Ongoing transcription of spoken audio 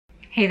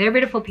Hey there,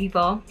 beautiful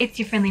people. It's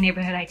your friendly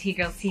neighborhood IT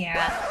girl,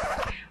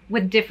 Sierra,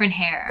 with different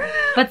hair,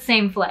 but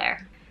same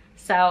flair.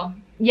 So,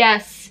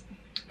 yes,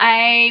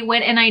 I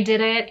went and I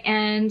did it,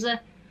 and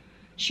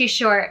she's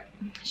short.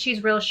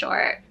 She's real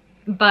short.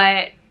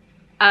 But,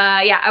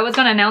 yeah, I was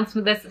gonna announce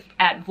this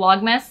at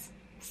Vlogmas.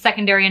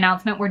 Secondary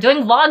announcement, we're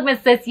doing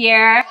Vlogmas this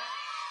year.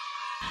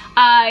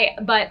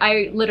 But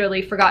I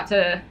literally forgot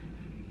to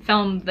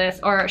film this,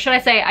 or should I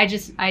say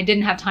I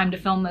didn't have time to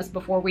film this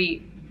before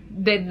we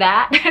did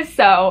that.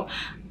 So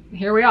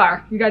here we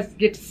are. You guys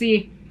get to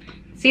see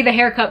the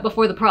haircut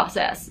before the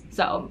process.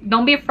 So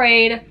don't be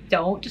afraid.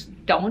 Don't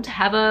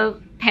have a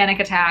panic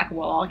attack.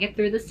 We'll all get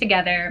through this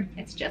together.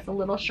 It's just a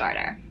little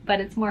shorter,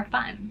 but it's more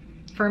fun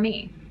for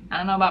me. I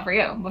don't know about for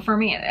you, but for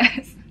me it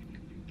is.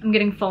 I'm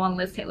getting full on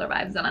Liz Taylor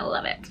vibes and I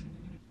love it.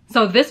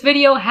 So this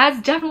video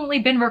has definitely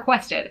been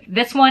requested.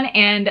 This one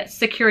and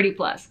Security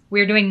Plus.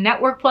 We're doing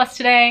Network Plus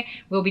today.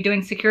 We'll be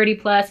doing Security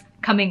Plus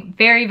coming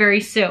very, very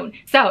soon.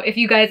 So if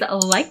you guys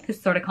like this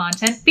sort of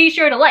content, be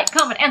sure to like,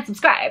 comment, and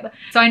subscribe.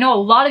 So I know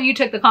a lot of you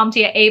took the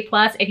CompTIA A+.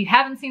 If you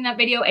haven't seen that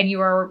video and you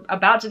are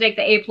about to take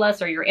the A+,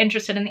 or you're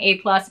interested in the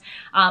A+,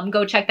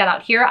 go check that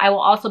out here. I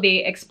will also be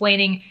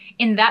explaining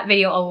in that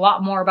video a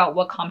lot more about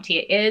what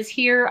CompTIA is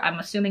here. I'm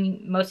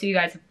assuming most of you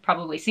guys have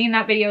probably seen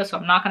that video, so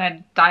I'm not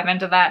gonna dive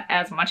into that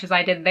as much as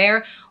I did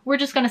there. We're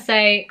just gonna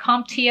say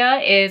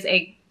CompTIA is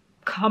a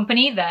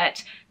company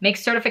that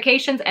makes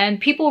certifications, and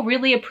people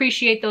really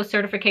appreciate those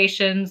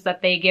certifications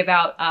that they give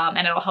out,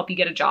 and it'll help you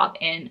get a job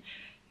in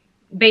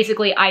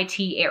basically IT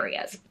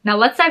areas. Now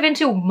let's dive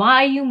into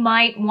why you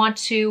might want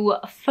to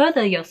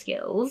further your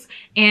skills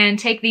and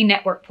take the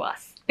Network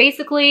Plus.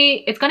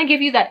 Basically, it's going to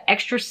give you that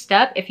extra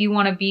step if you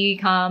want to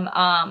become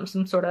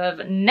some sort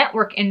of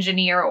network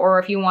engineer, or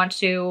if you want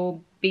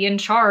to be in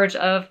charge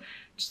of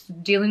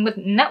just dealing with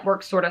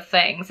network sort of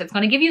things. It's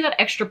going to give you that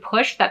extra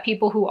push that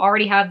people who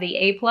already have the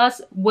A+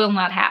 will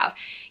not have.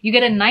 You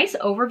get a nice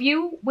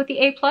overview with the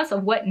A+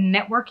 of what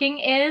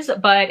networking is,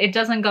 but it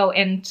doesn't go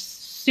in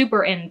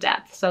super in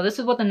depth. So this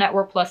is what the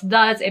Network Plus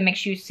does. It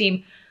makes you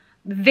seem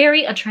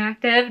very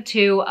attractive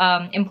to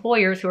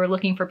employers who are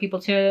looking for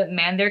people to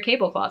man their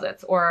cable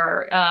closets,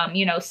 or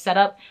you know, set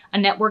up a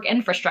network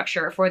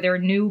infrastructure for their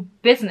new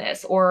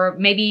business, or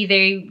maybe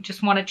they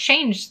just want to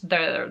change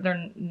their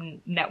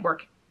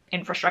network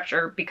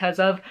infrastructure because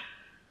of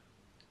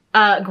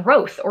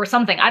growth or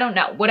something. I don't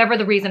know, whatever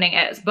the reasoning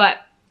is, but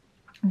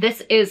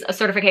this is a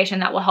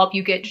certification that will help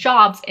you get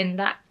jobs in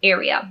that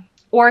area,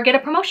 or get a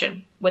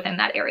promotion within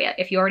that area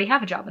if you already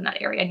have a job in that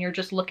area and you're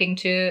just looking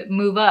to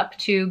move up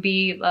to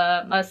be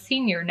a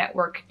senior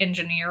network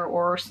engineer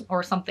or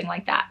something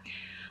like that.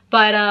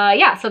 But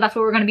yeah, so that's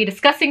what we're going to be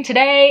discussing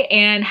today,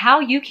 and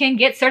how you can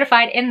get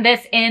certified in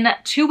this in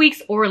 2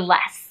 weeks or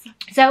less.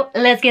 So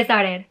let's get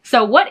started.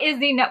 So what is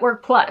the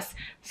Network Plus?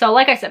 So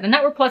like I said, the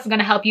Network Plus is going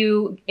to help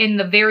you in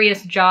the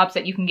various jobs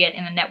that you can get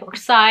in the network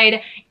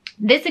side.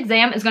 This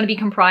exam is going to be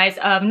comprised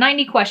of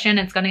 90 questions.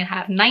 It's going to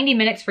have 90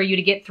 minutes for you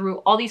to get through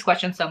all these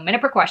questions, so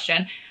minute per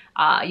question.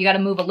 You got to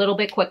move a little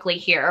bit quickly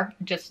here.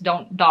 Just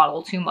don't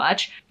dawdle too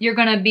much. You're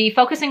going to be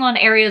focusing on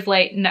areas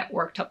like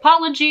network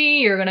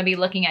topology. You're going to be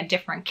looking at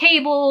different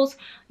cables,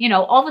 you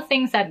know, all the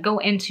things that go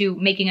into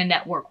making a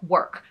network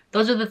work.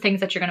 Those are the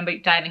things that you're going to be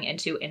diving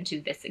into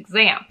this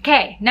exam.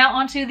 Okay, now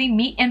onto the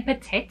meat and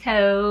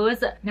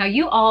potatoes. Now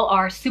you all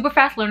are super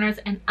fast learners,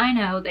 and I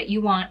know that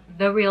you want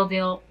the real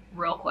deal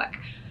real quick.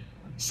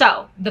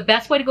 So the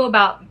best way to go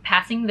about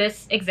passing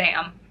this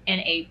exam in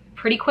a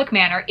pretty quick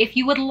manner, if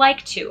you would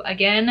like to,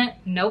 again,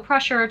 no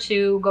pressure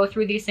to go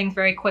through these things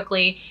very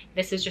quickly.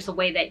 This is just a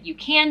way that you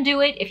can do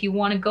it. If you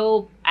want to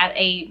go at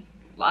a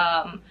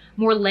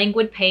more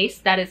languid pace,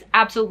 that is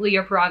absolutely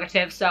your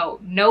prerogative. So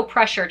no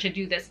pressure to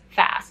do this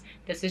fast.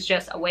 This is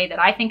just a way that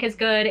I think is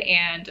good,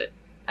 and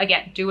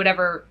again, do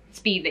whatever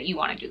speed that you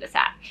want to do this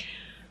at.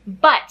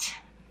 But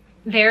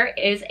there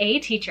is a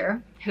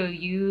teacher who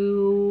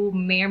you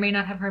may or may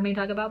not have heard me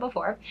talk about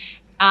before,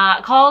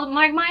 called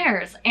Mike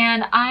Myers,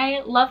 and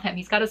I love him.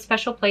 He's got a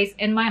special place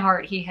in my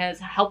heart. He has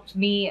helped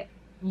me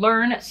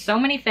learn so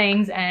many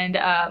things, and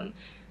I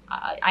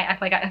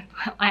act like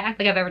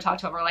I've ever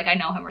talked to him, or like I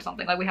know him or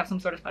something, like we have some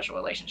sort of special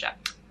relationship.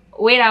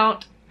 We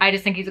don't. I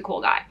just think he's a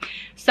cool guy.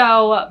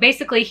 So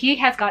basically, he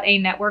has got a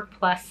Network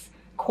Plus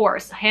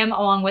course, him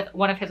along with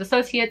one of his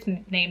associates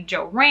named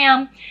Joe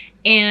Ram,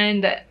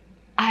 and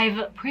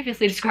I've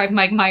previously described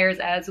Mike Myers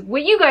as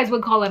what you guys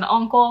would call an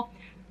uncle.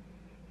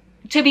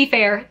 To be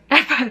fair,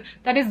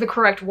 that is the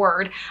correct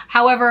word.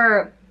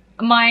 However,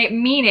 my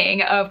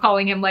meaning of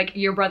calling him like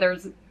your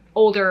brother's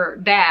older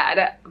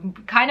dad,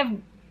 kind of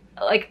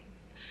like,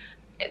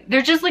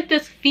 there's just like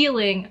this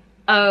feeling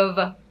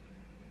of,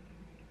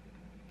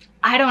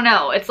 I don't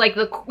know, it's like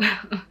the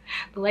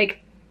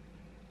like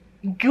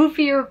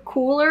goofier,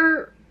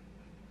 cooler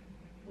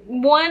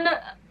one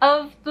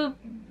of the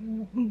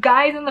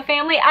guys in the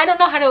family. I don't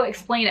know how to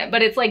explain it,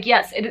 but it's like,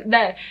 yes,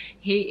 that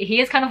he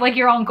is kind of like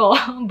your uncle,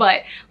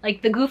 but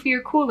like the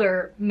goofier,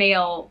 cooler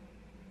male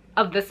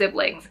of the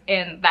siblings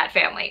in that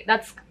family.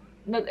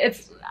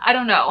 It's, I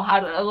don't know how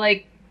to,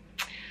 like,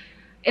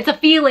 it's a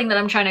feeling that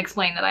I'm trying to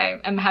explain that I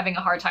am having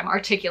a hard time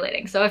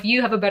articulating. So if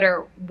you have a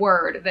better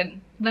word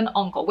than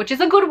uncle, which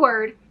is a good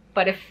word,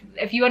 but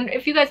if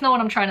you guys know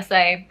what I'm trying to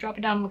say, drop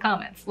it down in the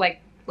comments,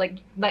 like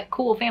that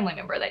cool family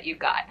member that you've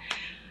got.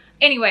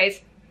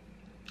 Anyways,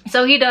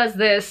 so he does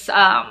this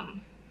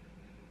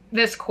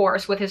this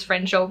course with his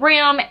friend Joe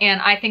Ram,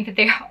 and I think that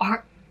they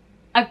are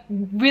a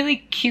really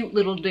cute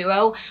little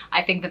duo.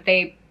 I think that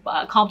they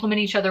complement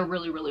each other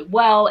really, really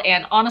well.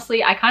 And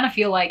honestly, I kind of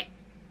feel like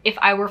if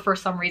I were for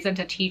some reason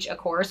to teach a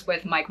course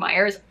with Mike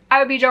Myers, I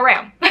would be Joe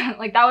Ram.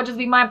 Like that would just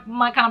be my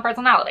kind of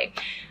personality,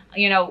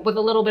 you know, with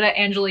a little bit of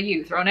Angela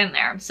Yu thrown in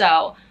there.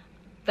 So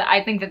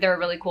I think that they're a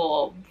really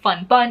cool,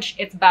 fun bunch.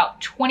 It's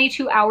about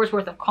 22 hours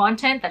worth of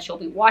content that you'll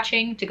be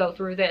watching to go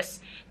through this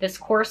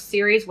course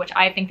series, which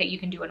I think that you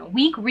can do in a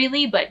week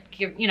really, but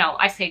you know,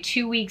 I say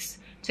 2 weeks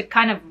to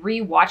kind of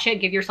re-watch it,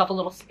 give yourself a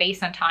little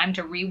space and time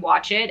to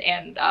re-watch it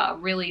and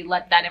really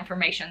let that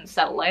information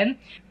settle in.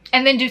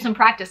 And then do some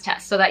practice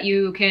tests so that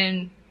you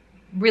can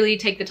really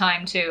take the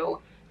time to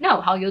know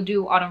how you'll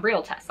do on a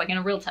real test, like in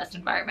a real test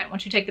environment.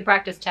 Once you take the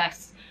practice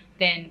tests,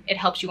 then it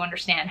helps you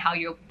understand how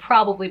you'll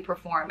probably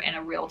perform in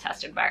a real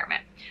test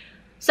environment.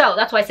 So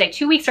that's why I say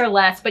 2 weeks or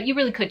less, but you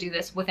really could do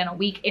this within a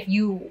week if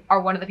you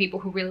are one of the people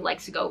who really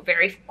likes to go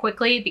very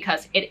quickly,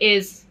 because it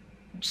is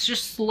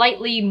just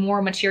slightly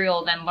more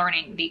material than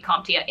learning the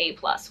CompTIA A+,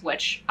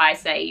 which I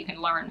say you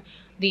can learn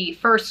the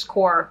first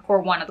core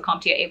 1 of the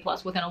CompTIA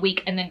A+ within a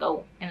week, and then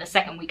go in the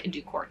second week and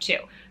do core 2.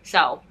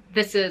 So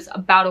this is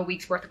about a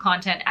week's worth of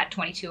content at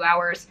 22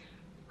 hours.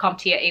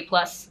 CompTIA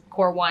A+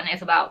 core 1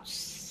 is about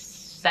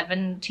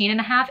 17 and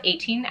a half,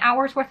 18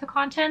 hours worth of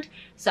content.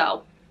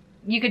 So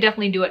you could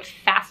definitely do it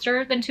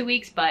faster than 2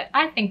 weeks, but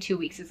I think 2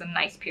 weeks is a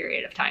nice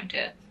period of time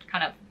to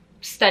kind of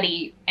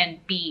study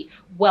and be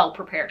well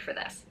prepared for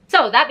this.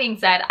 So that being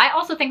said, I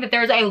also think that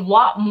there's a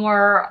lot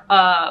more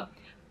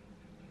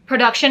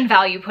production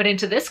value put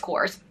into this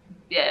course.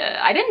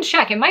 I didn't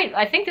check.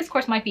 I think this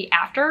course might be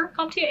after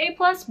CompTIA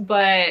A+,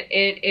 but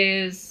it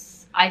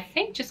is, I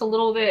think, just a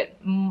little bit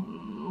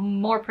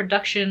more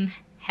production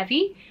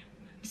heavy.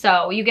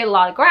 So you get a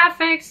lot of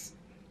graphics,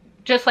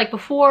 just like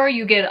before.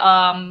 You get,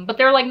 but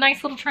they're like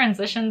nice little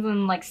transitions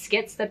and like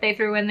skits that they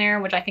threw in there,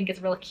 which I think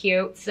is really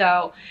cute.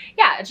 So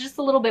yeah, it's just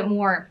a little bit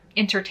more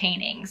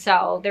entertaining.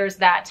 So there's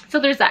that.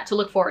 So there's that to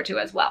look forward to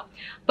as well.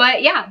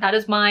 But yeah, that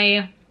is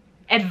my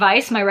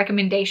advice, my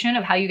recommendation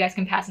of how you guys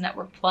can pass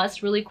Network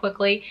Plus really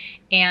quickly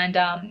and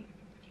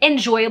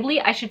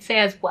enjoyably, I should say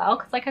as well.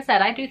 Because like I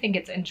said, I do think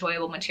it's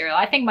enjoyable material.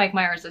 I think Mike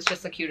Myers is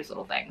just the cutest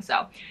little thing.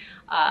 So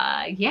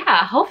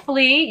yeah,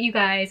 hopefully you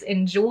guys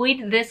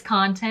enjoyed this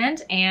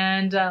content,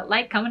 and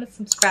like, comment, and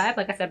subscribe,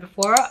 like I said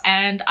before,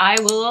 and I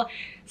will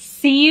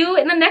see you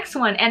in the next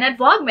one and at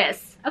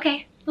Vlogmas.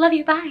 Okay, love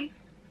you, bye.